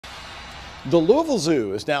The Louisville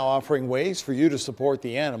Zoo is now offering ways for you to support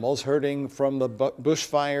the animals hurting from the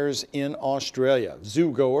bushfires in Australia. Zoo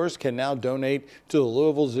goers can now donate to the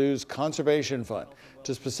Louisville Zoo's Conservation Fund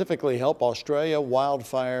to specifically help Australia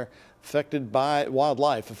wildlife affected by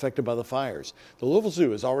the fires. The Louisville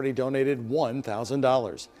Zoo has already donated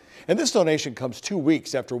 $1,000. And this donation comes 2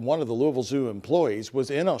 weeks after one of the Louisville Zoo employees was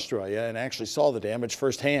in Australia and actually saw the damage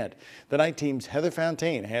firsthand. The night team's Heather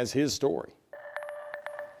Fontaine has his story.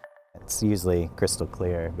 It's usually crystal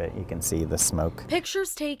clear, but you can see the smoke.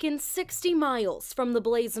 Pictures taken 60 miles from the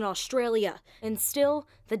blaze in Australia, and still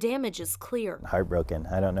the damage is clear. Heartbroken.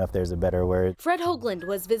 I don't know if there's a better word. Fred Hoagland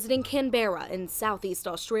was visiting Canberra in Southeast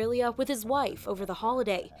Australia with his wife over the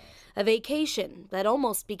holiday. A vacation that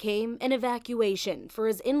almost became an evacuation for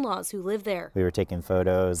his in-laws who live there. We were taking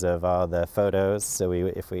photos of all the photos, so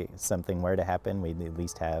if something were to happen, we'd at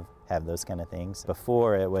least have those kind of things.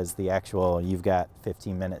 Before, it was the actual, you've got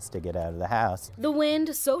 15 minutes to get out of the house. The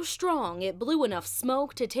wind so strong it blew enough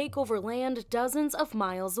smoke to take over land dozens of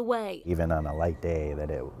miles away. Even on a light day, that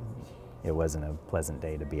it wasn't a pleasant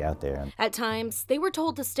day to be out there. At times, they were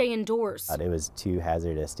told to stay indoors. It was too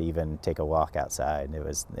hazardous to even take a walk outside. It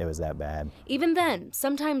was that bad. Even then,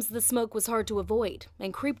 sometimes the smoke was hard to avoid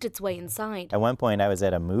and creeped its way inside. At one point, I was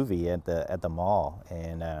at a movie at the mall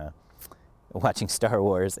and watching Star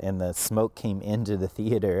Wars, and the smoke came into the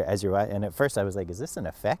theater as you're watching. And at first, I was like, "Is this an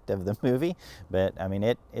effect of the movie?" But I mean,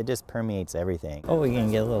 it just permeates everything. Oh, you're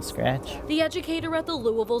gonna get a little scratch. The educator at the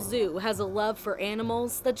Louisville Zoo has a love for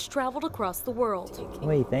animals that's traveled across the world.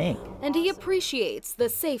 What do you think? And he appreciates the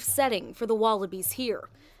safe setting for the wallabies here,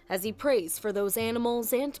 as he prays for those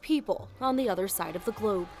animals and people on the other side of the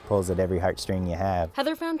globe. Pulls at every heartstring you have.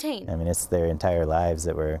 Heather Fontaine. I mean, it's their entire lives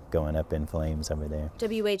that were going up in flames over there.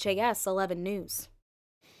 WHAS 11 News.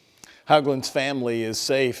 Hoagland's family is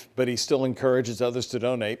safe, but he still encourages others to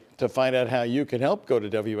donate. To find out how you can help, go to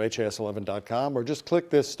WHAS11.com or just click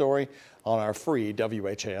this story on our free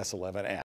WHAS 11 app.